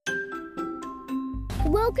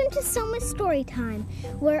Welcome to Selma's Storytime,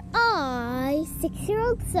 where I,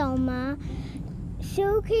 6-year-old Selma,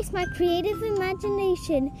 showcase my creative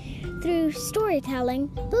imagination through storytelling,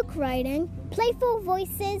 book writing, playful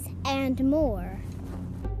voices, and more.